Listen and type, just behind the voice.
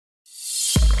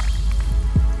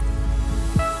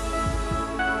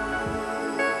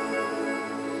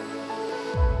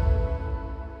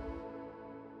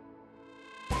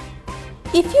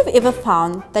If you've ever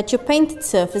found that your painted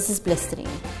surface is blistering,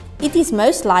 it is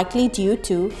most likely due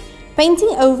to painting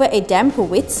over a damp or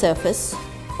wet surface,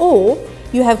 or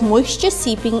you have moisture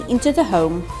seeping into the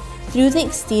home through the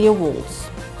exterior walls.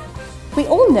 We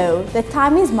all know that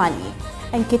time is money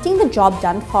and getting the job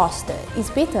done faster is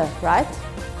better, right?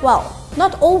 Well,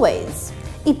 not always.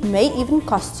 It may even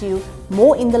cost you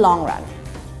more in the long run.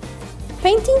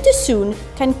 Painting too soon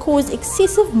can cause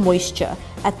excessive moisture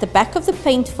at the back of the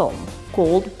paint film,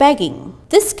 called bagging.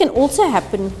 This can also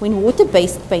happen when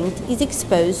water-based paint is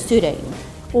exposed to rain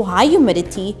or high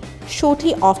humidity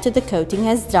shortly after the coating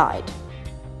has dried.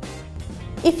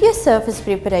 If your surface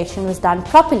preparation was done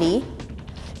properly,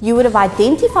 you would have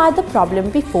identified the problem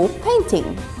before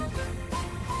painting.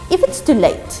 If it's too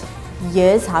late,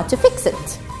 here's how to fix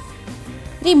it.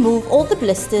 Remove all the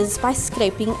blisters by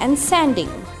scraping and sanding.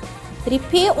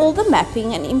 Repair all the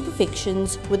mapping and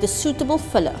imperfections with a suitable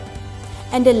filler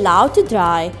and allow to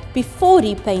dry before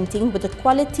repainting with a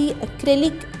quality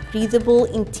acrylic breathable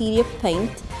interior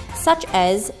paint such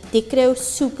as Decro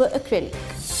Super Acrylic.